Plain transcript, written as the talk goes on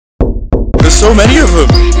so many of them.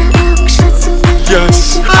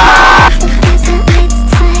 Yes.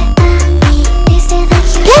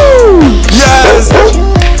 Woo! Yes.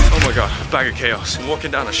 Oh my god, bag of chaos. I'm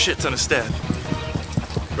walking down a shit ton of stairs.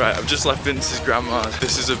 Right, I've just left Vince's grandma's.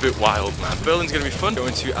 This is a bit wild, man. Berlin's gonna be fun.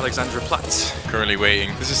 Going to Alexanderplatz. Currently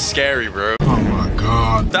waiting. This is scary, bro. Oh my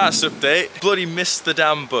god. That's update. Bloody missed the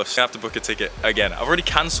damn bus. I have to book a ticket again. I've already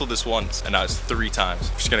cancelled this once, and now it's 3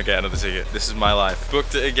 times. I'm just gonna get another ticket. This is my life.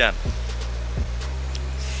 Booked it again.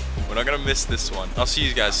 We're not gonna miss this one. I'll see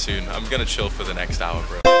you guys soon. I'm gonna chill for the next hour,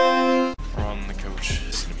 bro. We're on the coach.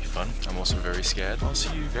 It's gonna be fun. I'm also very scared. I'll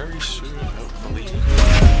see you very soon, hopefully.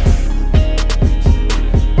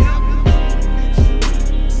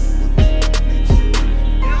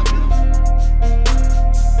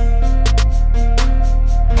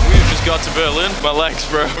 Got to Berlin. My legs,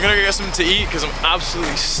 bro. I'm gonna go get something to eat because I'm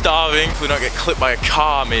absolutely starving. Hopefully not get clipped by a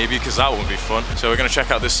car, maybe, because that won't be fun. So we're gonna check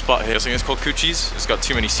out this spot here. I think it's called Coochie's. It's got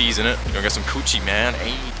too many C's in it. We're gonna get some coochie, man.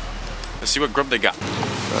 Hey. Let's see what grub they got.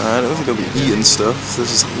 I don't think I'll be eating stuff. There's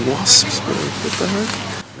just wasps, bro. What the heck?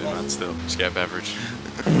 Hey, man, still. Just get a beverage.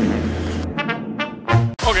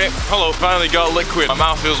 Okay, hello, finally got liquid. My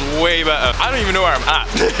mouth feels way better. I don't even know where I'm at.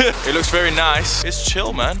 It looks very nice. It's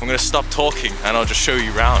chill, man. I'm gonna stop talking and I'll just show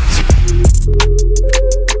you around.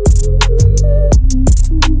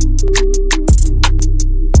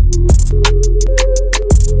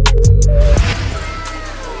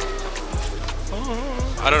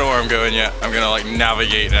 I don't know where I'm going yet. I'm gonna like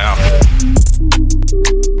navigate now.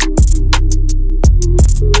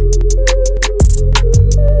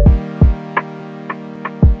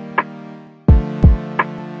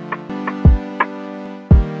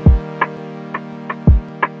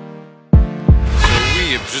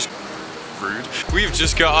 We've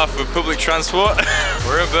just got off of public transport.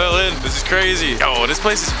 We're in Berlin. This is crazy. Oh, this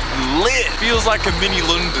place is lit. Feels like a mini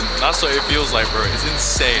London. That's what it feels like, bro. It's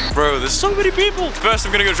insane. Bro, there's so many people. First,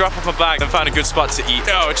 I'm gonna go drop off my bag and find a good spot to eat.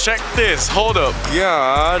 Yo, check this. Hold up.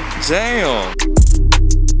 God damn.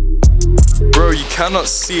 Bro, you cannot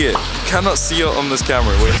see it. You cannot see it on this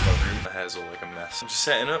camera. Wait, my room. My hair's all like a mess. I'm just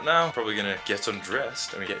setting up now. Probably gonna get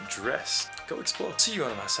undressed and get dressed. Go explore. See you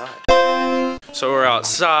on my side. So we're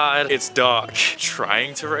outside, it's dark,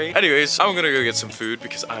 trying to rain. Anyways, I'm gonna go get some food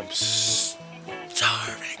because I'm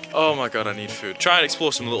starving. Oh my god, I need food. Try and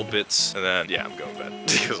explore some little bits, and then, yeah, I'm going to bed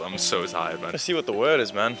because I'm so tired, man. Let's see what the word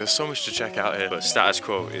is, man. There's so much to check out here, but status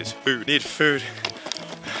quo is food. Need food.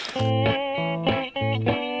 I'm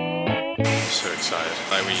so excited.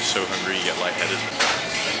 Like when you're so hungry, you get lightheaded.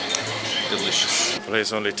 Delicious. The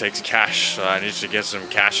place only takes cash, so I need to get some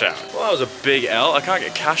cash out. Well, that was a big L. I can't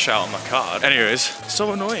get cash out on my card. Anyways,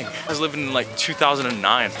 so annoying. I was living in like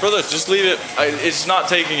 2009. Brother, just leave it. It's not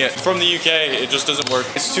taking it. From the UK, it just doesn't work.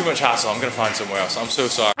 It's too much hassle. I'm gonna find somewhere else. I'm so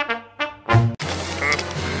sorry.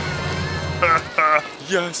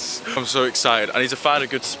 Yes. I'm so excited. I need to find a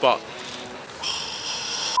good spot.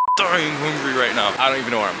 Dying hungry right now. I don't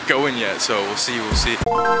even know where I'm going yet, so we'll see,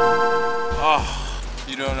 Oh.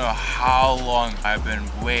 You don't know how long I've been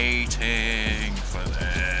waiting for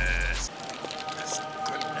this.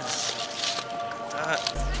 Goodness.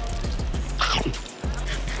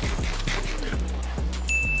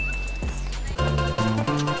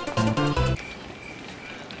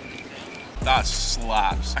 That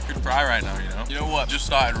slaps. I could cry right now, you know? You know what? Just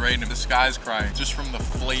started raining. The sky's crying just from the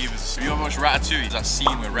flavors. Have you ever watched Ratatouille? That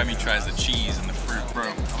scene where Remy tries the cheese and the fruit.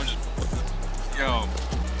 Bro, I'm just... Yo.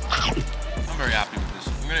 I'm very happy with this.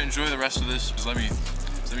 I'm gonna enjoy the rest of this. Just let me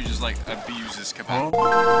just like abuse this kebab.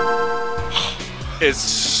 It's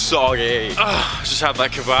soggy. Just had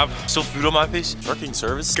that kebab. Still food on my face. Trucking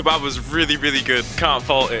service. Kebab was really, really good. Can't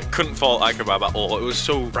fault it. Couldn't fault that kebab at all. It was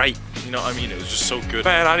so right. You know what I mean? It was just so good.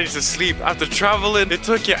 Man, I need to sleep after traveling. It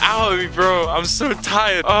took it out of me, bro. I'm so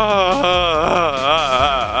tired.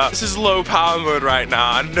 This is low power mode right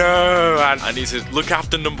now. I know. I need to look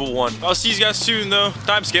after number 1. I'll see you guys soon, though.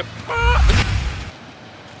 Time skip.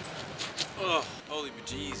 Oh, holy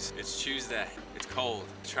bejeez. It's Tuesday. It's cold.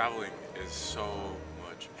 Traveling is so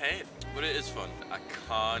much pain. But it is fun. I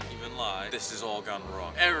can't even lie. This has all gone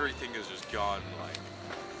wrong. Everything has just gone, like,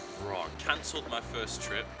 wrong. Cancelled my first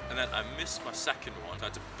trip, and then I missed my second one. So I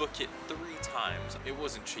had to book it 3 times. It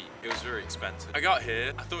wasn't cheap. It was very expensive. I got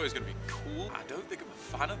here. I thought it was going to be cool. I don't think I'm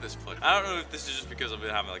a fan of this place. I don't know if this is just because I've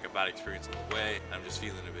been having like a bad experience on the way. I'm just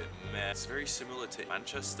feeling a bit meh. It's very similar to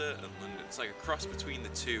Manchester and London. It's like a cross between the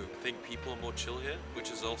two. I think people are more chill here,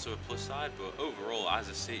 which is also a plus side. But overall, as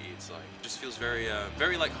a city, it's like, it just feels very,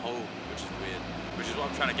 very like home, which is weird. Which is what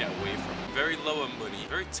I'm trying to get away from. Very low on money.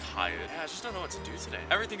 Very tired. Yeah, I just don't know what to do today.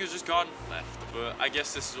 Everything is has just gone left. But I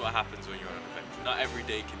guess this is what happens when you're on an adventure. Not every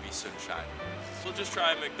day can be sunshine. So we'll just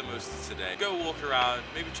try and make the most of today. Go walk around,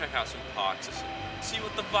 maybe check out some parks or something. See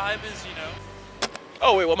what the vibe is, you know?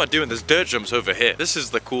 Oh wait, what am I doing? There's dirt jumps over here. This is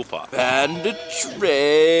the cool part. Bandit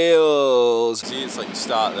trails. See, it's like you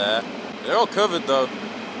start there. They're all covered though.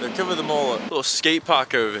 They covered them all up. Little skate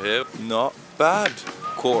park over here. Not bad.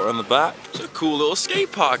 Quarter on the back. It's a cool little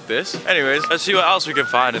skate park, this. Anyways, let's see what else we can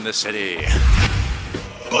find in this city.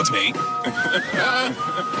 Bugs me.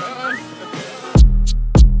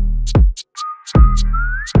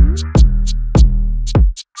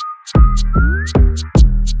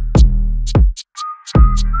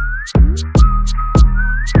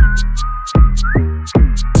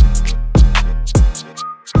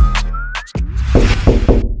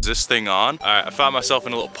 This thing on. Alright, I found myself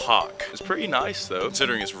in a little park. It's pretty nice though,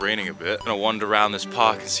 considering it's raining a bit. I'm gonna wander around this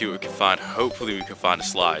park and see what we can find. Hopefully we can find a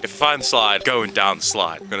slide. If I find the slide, going down the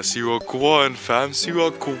slide. I'm gonna see what go on, fam. See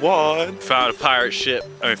what go on. Found a pirate ship.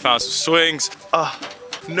 And we found some swings. Ah,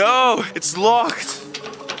 no, it's locked.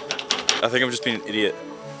 I think I'm just being an idiot.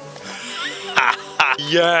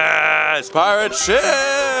 Yes! Pirate ship!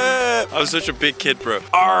 I was such a big kid, bro.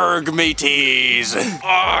 Arg, mateys!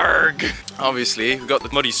 Arg! Obviously, we've got the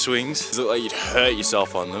muddy swings. It look like you'd hurt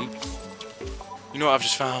yourself on them. You know what I've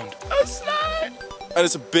just found? A slide! And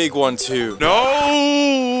it's a big one too.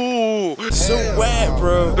 No! It's so wet,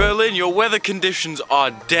 bro. Berlin, your weather conditions are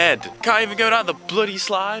dead. Can't even go down the bloody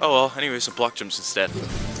slide. Oh well, anyway, some block jumps instead.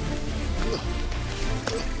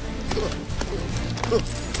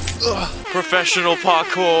 Professional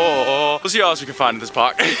parkour. We'll see what else we can find in this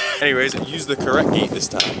park. Anyways, use the correct gate this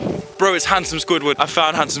time. Bro, it's handsome Squidward. I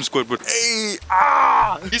found handsome Squidward. Hey,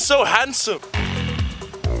 he's so handsome.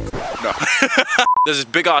 No. There's this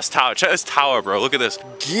big ass tower. Check this tower, bro. Look at this.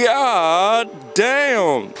 God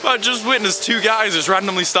damn. I just witnessed two guys just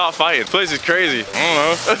randomly start fighting. This place is crazy. I don't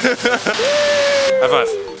know. High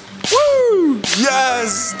five. Woo!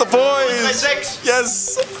 Yes, the boys.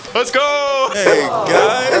 Yes, let's go. Hey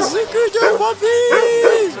guys, look at your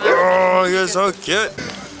puppies. Oh, you're so cute.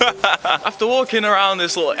 After walking around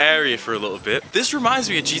this little area for a little bit, this reminds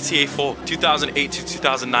me of GTA 4, 2008 to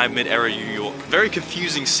 2009 mid-era New York. Very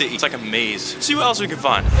confusing city. It's like a maze. See what else we can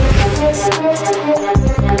find.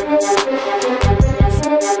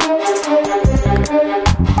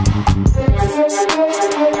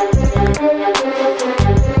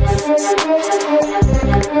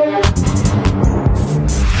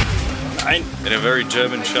 In a very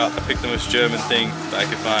German shop, I picked the most German thing that I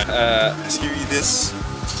could find. Let's give you this,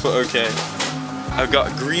 but okay. I've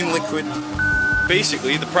got green liquid.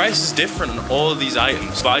 Basically, the price is different on all of these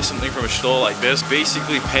items. Buy something from a store like this,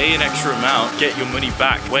 basically pay an extra amount, get your money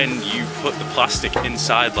back when you put the plastic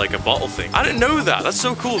inside like a bottle thing. I didn't know that. That's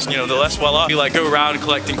so cool. You know, the less well off, you like go around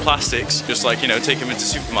collecting plastics, just like, you know, take them into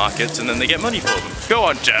supermarkets and then they get money for them. Go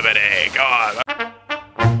on, Germany, go on.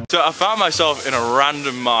 So I found myself in a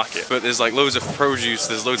random market, but there's like loads of produce,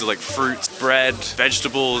 there's loads of like fruits, bread,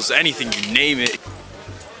 vegetables, anything, you name it.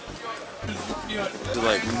 They're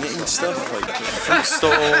like knitting stuff, like a fruit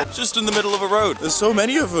store, just in the middle of a road. There's so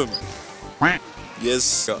many of them.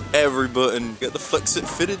 Yes, got every button. Get the flex it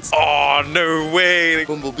fitted. Oh, no way.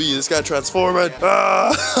 Bumblebee, this guy transforming.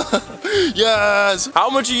 Ah. Yes.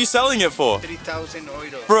 How much are you selling it for? 3,000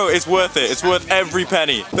 euros. Bro, it's worth it. It's worth every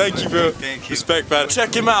penny. Thank you, bro. Thank you. Respect, man.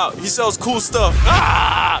 Check him out. He sells cool stuff.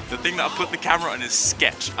 Ah! The thing that I put the camera on is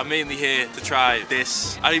sketch. I'm mainly here to try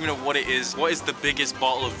this. I don't even know what it is. What is the biggest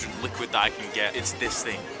bottle of liquid that I can get? It's this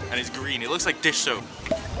thing. And it's green. It looks like dish soap.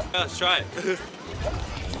 Let's try it.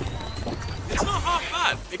 It's not half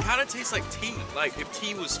bad. It kind of tastes like tea. Like if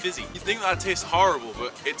tea was fizzy. You'd think that tastes horrible,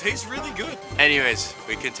 but it tastes really good. Anyways,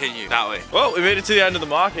 we continue that way. Well, we made it to the end of the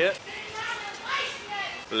market.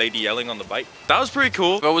 Lady yelling on the bike. That was pretty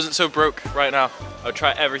cool. If I wasn't so broke right now, I'd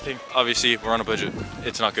try everything. Obviously, we're on a budget.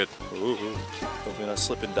 It's not good. Ooh, hopefully not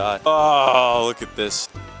slip and die. Oh, look at this.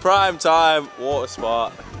 Prime time water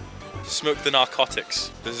spot. Smoke the narcotics.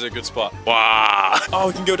 This is a good spot. Wow. Oh,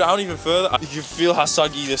 we can go down even further. You can feel how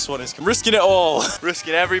soggy this one is. I'm risking it all.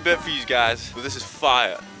 Risking every bit for you guys. But this is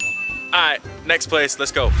fire. Alright, next place,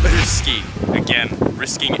 let's go. Ski. Again,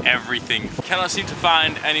 risking everything. Cannot seem to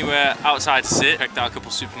find anywhere outside to sit. Checked out a couple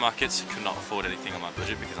supermarkets. Could not afford anything on my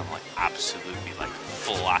budget because I'm like absolutely like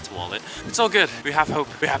flat wallet. It's all good. We have hope.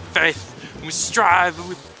 We have faith. And we strive and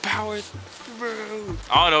we power through.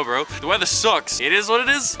 I don't know, bro. The weather sucks. It is what it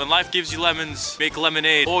is. When life gives you lemons, make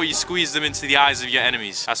lemonade, or you squeeze them into the eyes of your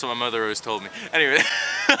enemies. That's what my mother always told me. Anyway.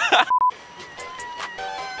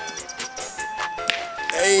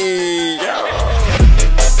 Hey, yo.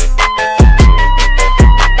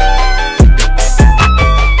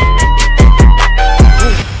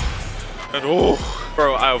 And oh,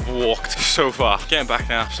 bro, I have walked so far. Getting back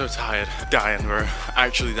now, I'm so tired. Dying, bro.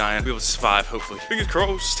 Actually dying. Be able to survive, hopefully. Fingers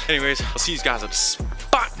crossed. Anyways, I'll see you guys at the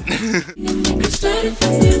spot.